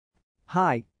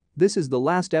Hi, this is the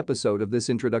last episode of this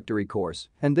introductory course,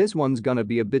 and this one's gonna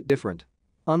be a bit different.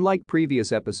 Unlike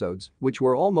previous episodes, which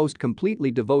were almost completely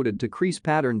devoted to crease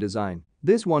pattern design,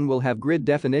 this one will have grid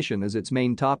definition as its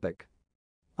main topic.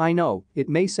 I know, it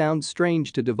may sound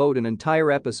strange to devote an entire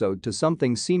episode to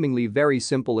something seemingly very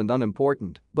simple and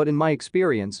unimportant, but in my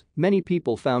experience, many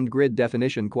people found grid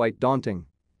definition quite daunting.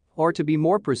 Or to be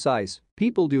more precise,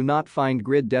 people do not find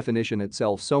grid definition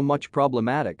itself so much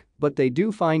problematic, but they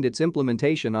do find its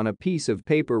implementation on a piece of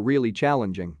paper really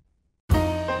challenging.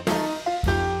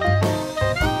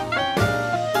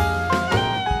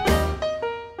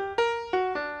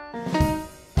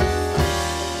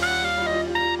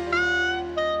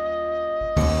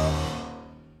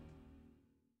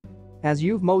 As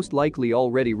you've most likely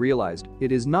already realized,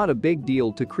 it is not a big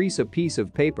deal to crease a piece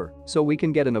of paper so we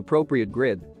can get an appropriate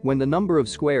grid when the number of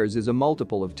squares is a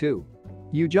multiple of 2.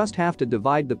 You just have to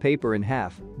divide the paper in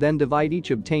half, then divide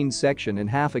each obtained section in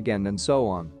half again and so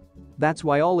on. That's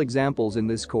why all examples in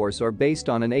this course are based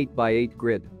on an 8x8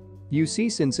 grid. You see,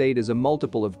 since 8 is a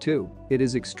multiple of 2, it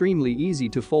is extremely easy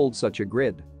to fold such a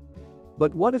grid.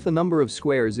 But what if the number of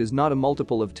squares is not a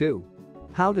multiple of 2?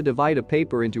 How to divide a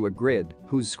paper into a grid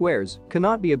whose squares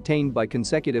cannot be obtained by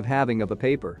consecutive halving of a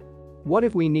paper? What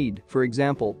if we need, for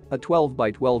example, a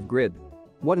 12x12 grid?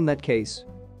 What in that case?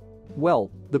 Well,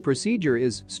 the procedure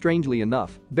is, strangely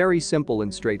enough, very simple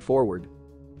and straightforward.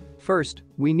 First,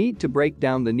 we need to break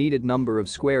down the needed number of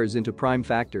squares into prime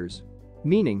factors.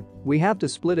 Meaning, we have to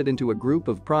split it into a group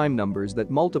of prime numbers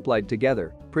that multiplied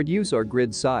together produce our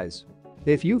grid size.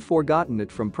 If you've forgotten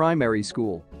it from primary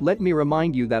school, let me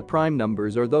remind you that prime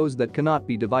numbers are those that cannot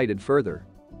be divided further.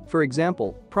 For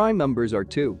example, prime numbers are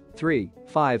 2, 3,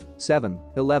 5, 7,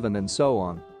 11 and so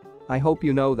on. I hope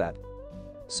you know that.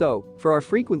 So, for our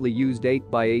frequently used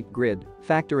 8x8 grid,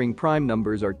 factoring prime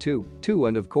numbers are 2, 2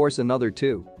 and of course another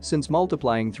 2, since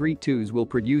multiplying 3 2's will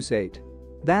produce 8.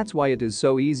 That's why it is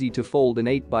so easy to fold an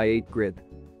 8x8 grid.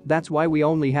 That's why we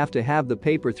only have to have the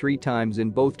paper 3 times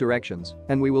in both directions,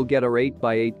 and we will get our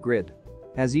 8x8 grid.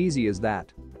 As easy as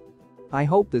that. I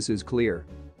hope this is clear.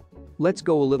 Let's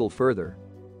go a little further.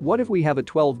 What if we have a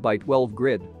 12x12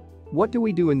 grid? What do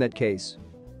we do in that case?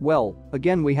 Well,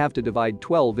 again we have to divide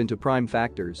 12 into prime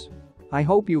factors. I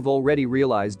hope you've already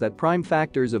realized that prime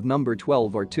factors of number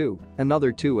 12 are 2,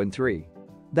 another 2 and 3.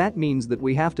 That means that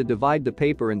we have to divide the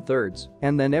paper in thirds,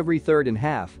 and then every third in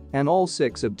half, and all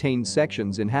 6 obtained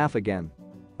sections in half again.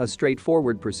 A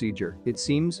straightforward procedure, it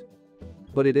seems?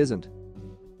 But it isn't.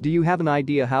 Do you have an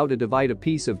idea how to divide a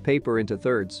piece of paper into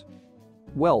thirds?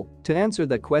 Well, to answer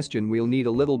that question we'll need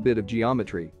a little bit of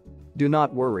geometry. Do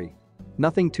not worry.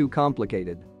 Nothing too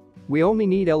complicated. We only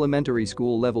need elementary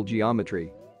school level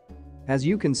geometry. As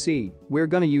you can see, we're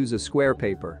gonna use a square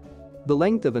paper. The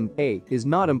length of an A is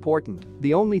not important,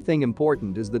 the only thing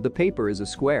important is that the paper is a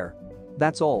square.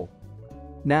 That's all.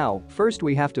 Now, first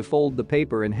we have to fold the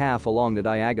paper in half along the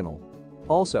diagonal.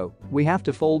 Also, we have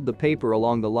to fold the paper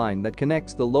along the line that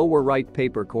connects the lower right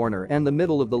paper corner and the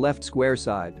middle of the left square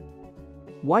side.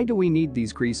 Why do we need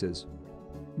these creases?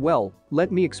 Well,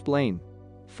 let me explain.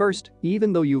 First,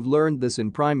 even though you've learned this in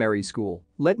primary school,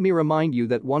 let me remind you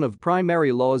that one of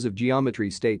primary laws of geometry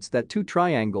states that 2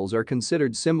 triangles are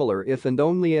considered similar if and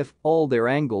only if all their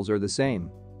angles are the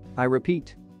same. I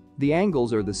repeat. The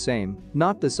angles are the same,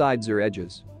 not the sides or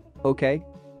edges. Okay?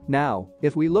 Now,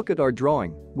 if we look at our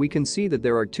drawing, we can see that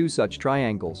there are 2 such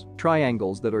triangles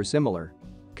that are similar.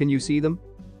 Can you see them?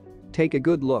 Take a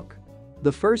good look.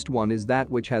 The first one is that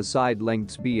which has side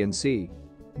lengths B and C.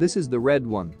 This is the red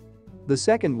one. The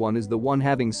second one is the one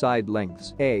having side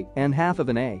lengths A and half of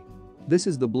an A. This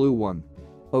is the blue one.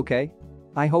 Okay?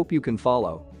 I hope you can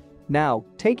follow. Now,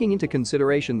 taking into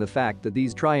consideration the fact that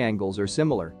these triangles are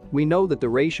similar, we know that the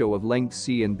ratio of lengths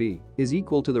C and B is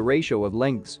equal to the ratio of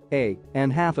lengths A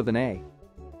and half of an A.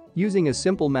 Using a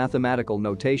simple mathematical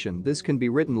notation, this can be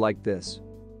written like this,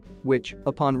 which,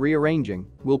 upon rearranging,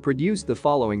 will produce the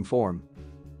following form.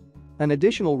 An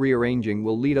additional rearranging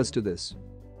will lead us to this.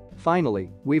 Finally,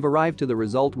 we've arrived to the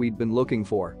result we'd been looking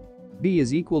for. B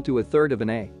is equal to a third of an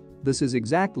A. This is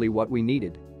exactly what we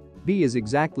needed. B is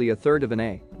exactly a third of an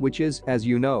A, which is, as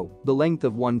you know, the length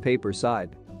of one paper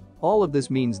side. All of this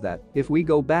means that, if we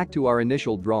go back to our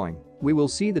initial drawing, we will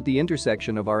see that the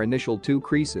intersection of our initial 2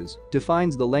 creases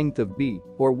defines the length of B,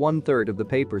 or 1/3 of the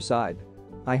paper side.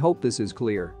 I hope this is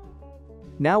clear.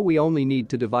 Now we only need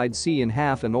to divide C in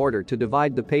half in order to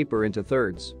divide the paper into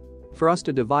thirds. For us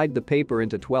to divide the paper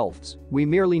into 12ths, we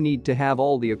merely need to have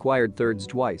all the acquired thirds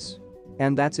twice.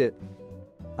 And that's it.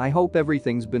 I hope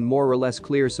everything's been more or less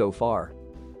clear so far.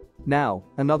 Now,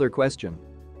 another question.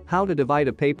 How to divide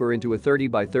a paper into a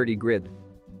 30x30 grid?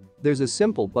 There's a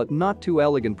simple but not too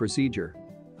elegant procedure.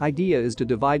 Idea is to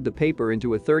divide the paper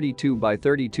into a 32 by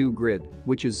 32 grid,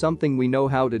 which is something we know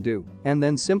how to do, and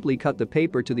then simply cut the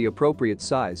paper to the appropriate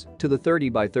size, to the 30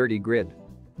 by 30 grid.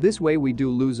 This way we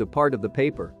do lose a part of the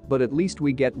paper, but at least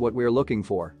we get what we're looking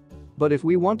for. But if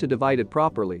we want to divide it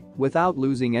properly, without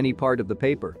losing any part of the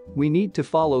paper, we need to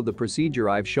follow the procedure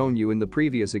I've shown you in the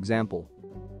previous example.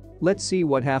 Let's see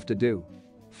what have to do.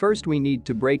 First we need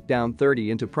to break down 30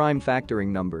 into prime factoring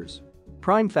numbers.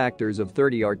 Prime factors of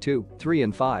 30 are 2, 3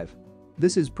 and 5.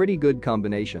 This is pretty good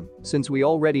combination, since we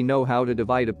already know how to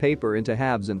divide a paper into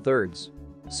halves and thirds.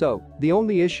 So, the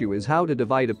only issue is how to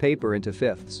divide a paper into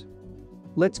fifths.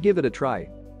 Let's give it a try.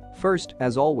 First,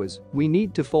 as always, we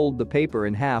need to fold the paper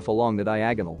in half along the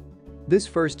diagonal. This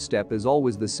first step is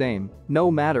always the same, no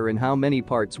matter in how many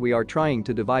parts we are trying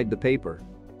to divide the paper.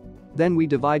 Then we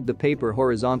divide the paper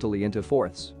horizontally into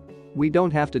fourths. We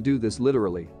don't have to do this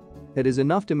literally. It is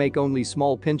enough to make only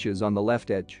small pinches on the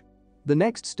left edge. The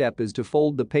next step is to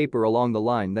fold the paper along the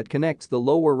line that connects the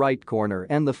lower right corner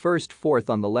and the first fourth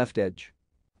on the left edge.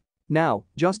 Now,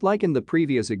 just like in the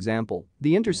previous example,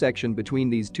 the intersection between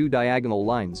these two diagonal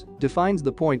lines defines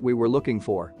the point we were looking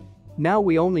for. Now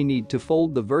we only need to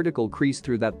fold the vertical crease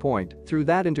through that point, through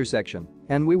that intersection,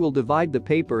 and we will divide the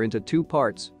paper into two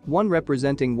parts, one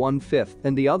representing 1/5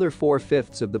 and the other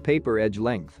 4/5 of the paper edge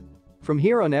length. From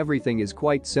here on everything is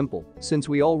quite simple, since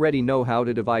we already know how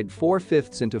to divide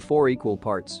 4/5 into 4 equal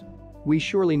parts. We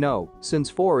surely know, since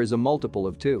 4 is a multiple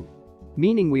of 2.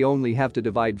 Meaning we only have to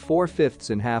divide 4/5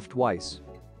 in half twice.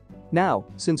 Now,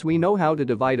 since we know how to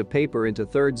divide a paper into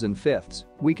thirds and fifths,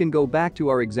 we can go back to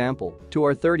our example, to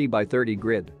our 30 by 30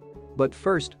 grid. But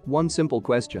first, one simple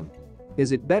question.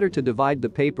 Is it better to divide the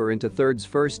paper into thirds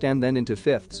first and then into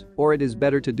fifths, or it is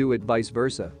better to do it vice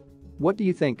versa? What do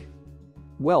you think?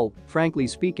 Well, frankly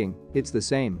speaking, it's the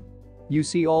same. You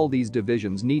see, all these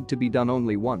divisions need to be done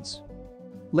only once.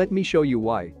 Let me show you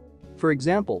why. For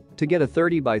example, to get a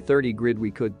 30 by 30 grid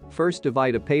we could first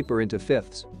divide a paper into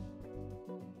fifths,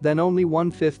 then only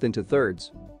 1/5 into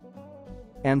thirds,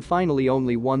 and finally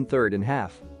only 1/3 in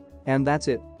half. And that's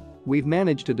it. We've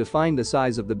managed to define the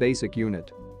size of the basic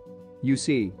unit. You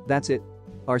see, that's it.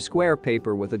 Our square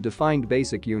paper with a defined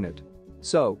basic unit.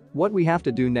 So, what we have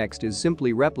to do next is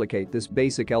simply replicate this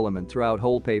basic element throughout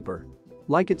whole paper.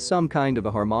 Like it's some kind of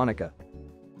a harmonica.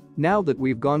 Now that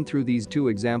we've gone through these two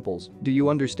examples, do you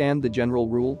understand the general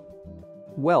rule?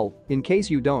 Well, in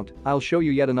case you don't, I'll show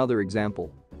you yet another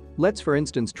example. Let's for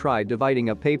instance try dividing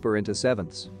a paper into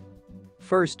sevenths.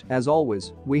 First, as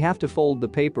always, we have to fold the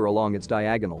paper along its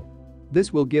diagonal.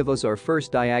 This will give us our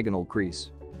first diagonal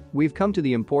crease. We've come to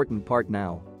the important part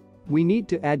now. We need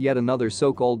to add yet another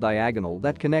so-called diagonal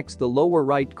that connects the lower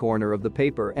right corner of the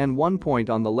paper and one point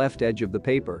on the left edge of the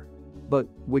paper. But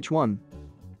which one?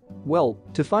 Well,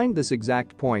 to find this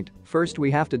exact point, first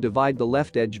we have to divide the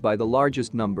left edge by the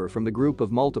largest number from the group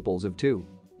of multiples of 2.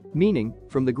 Meaning,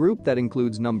 from the group that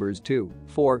includes numbers 2,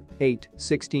 4, 8,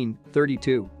 16,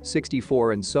 32,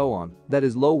 64 and so on, that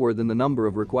is lower than the number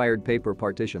of required paper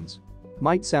partitions.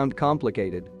 Might sound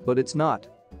complicated, but it's not.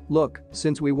 Look,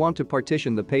 since we want to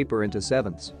partition the paper into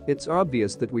sevenths, it's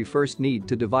obvious that we first need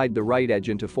to divide the right edge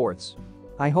into fourths.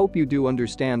 I hope you do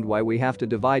understand why we have to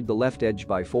divide the left edge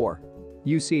by 4.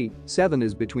 You see, 7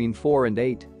 is between 4 and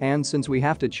 8, and since we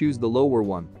have to choose the lower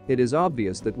one, it is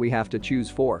obvious that we have to choose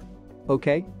 4.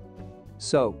 Okay?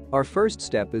 So, our first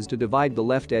step is to divide the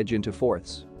left edge into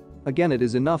fourths. Again, it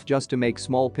is enough just to make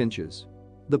small pinches.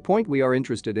 The point we are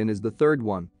interested in is the third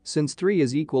one, since 3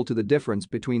 is equal to the difference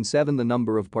between 7, the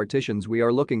number of partitions we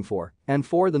are looking for, and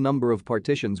 4, the number of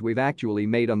partitions we've actually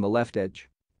made on the left edge.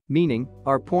 Meaning,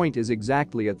 our point is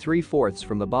exactly at 3/4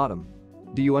 from the bottom.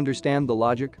 Do you understand the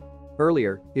logic?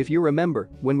 Earlier, if you remember,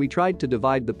 when we tried to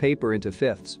divide the paper into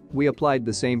fifths, we applied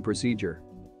the same procedure.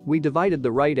 We divided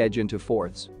the right edge into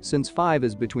fourths, since 5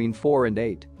 is between 4 and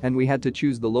 8, and we had to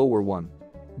choose the lower one.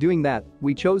 Doing that,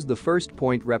 we chose the first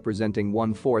point representing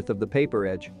 1/4 of the paper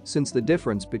edge, since the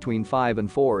difference between 5 and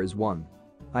 4 is 1.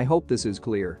 I hope this is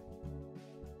clear.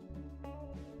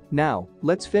 Now,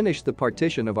 let's finish the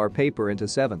partition of our paper into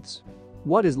sevenths.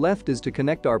 What is left is to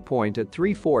connect our point at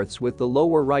 3/4 with the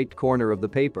lower right corner of the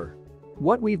paper.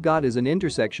 What we've got is an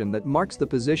intersection that marks the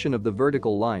position of the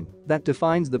vertical line that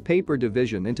defines the paper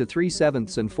division into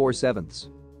 3/7 and 4/7.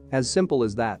 As simple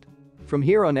as that. From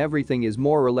here on everything is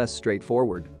more or less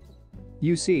straightforward.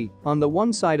 You see, on the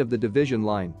one side of the division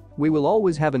line, we will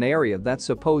always have an area that's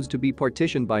supposed to be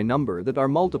partitioned by number that are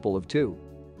multiple of 2.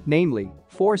 Namely,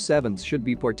 4/7 should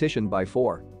be partitioned by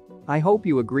 4. I hope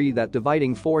you agree that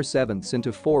dividing 4/7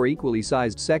 into 4 equally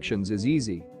sized sections is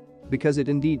easy. Because it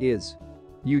indeed is.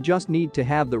 You just need to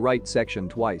have the right section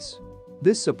twice.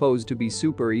 This supposed to be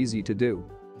super easy to do.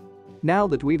 Now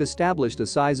that we've established the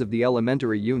size of the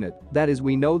elementary unit, that is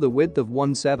we know the width of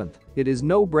 1/7, it is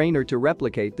no-brainer to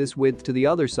replicate this width to the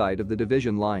other side of the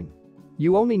division line.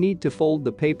 You only need to fold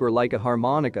the paper like a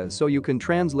harmonica so you can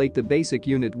translate the basic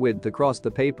unit width across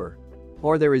the paper.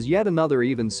 Or there is yet another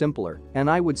even simpler, and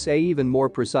I would say even more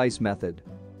precise method.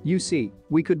 You see,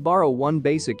 we could borrow one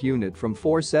basic unit from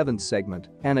 4/7 segment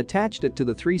and attached it to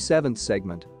the 3/7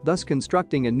 segment, thus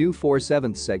constructing a new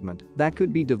 4/7 segment that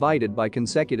could be divided by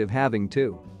consecutive halving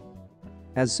too.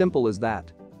 As simple as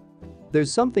that.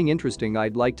 There's something interesting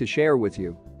I'd like to share with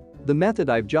you. The method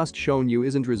I've just shown you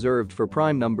isn't reserved for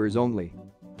prime numbers only.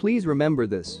 Please remember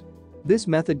this. This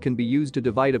method can be used to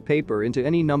divide a paper into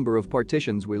any number of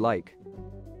partitions we like.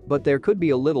 But there could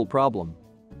be a little problem.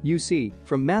 You see,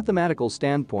 from mathematical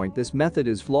standpoint this method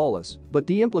is flawless, but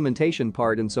the implementation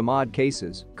part in some odd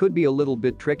cases could be a little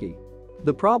bit tricky.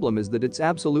 The problem is that it's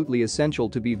absolutely essential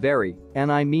to be very,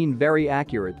 and I mean very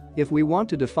accurate, if we want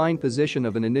to define position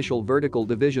of an initial vertical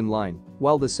division line,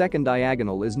 while the second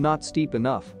diagonal is not steep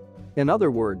enough. In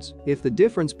other words, if the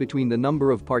difference between the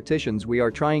number of partitions we are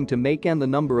trying to make and the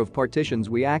number of partitions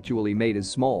we actually made is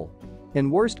small. In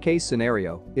worst case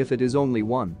scenario, if it is only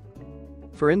one.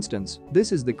 For instance,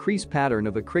 this is the crease pattern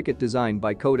of a cricket designed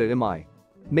by Kota Imai.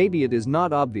 Maybe it is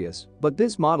not obvious, but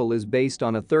this model is based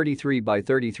on a 33 by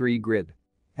 33 grid.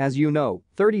 As you know,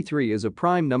 33 is a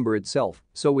prime number itself,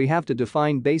 so we have to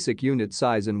define basic unit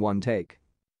size in one take.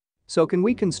 So can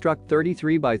we construct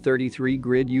 33 by 33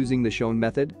 grid using the shown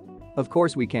method? Of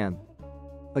course we can.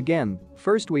 Again,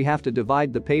 first we have to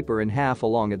divide the paper in half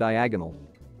along a diagonal.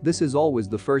 This is always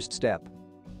the first step.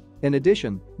 In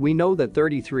addition, we know that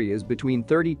 33 is between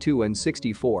 32 and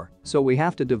 64, so we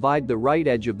have to divide the right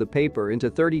edge of the paper into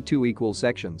 32 equal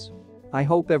sections. I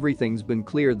hope everything's been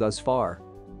clear thus far.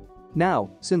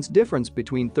 Now, since difference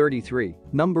between 33,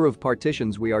 number of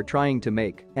partitions we are trying to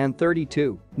make, and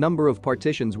 32, number of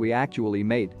partitions we actually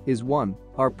made, is 1,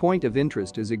 our point of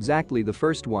interest is exactly the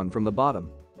first one from the bottom.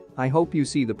 I hope you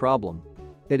see the problem.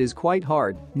 It is quite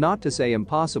hard, not to say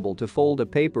impossible, to fold a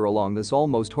paper along this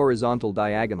almost horizontal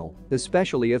diagonal,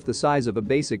 especially if the size of a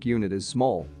basic unit is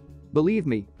small. Believe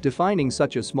me, defining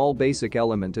such a small basic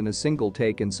element in a single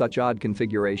take in such odd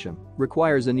configuration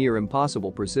requires a near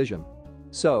impossible precision.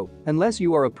 So, unless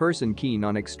you are a person keen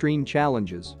on extreme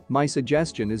challenges, my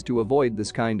suggestion is to avoid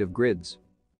this kind of grids.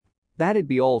 That'd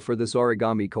be all for this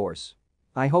origami course.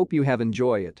 I hope you have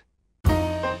enjoyed it.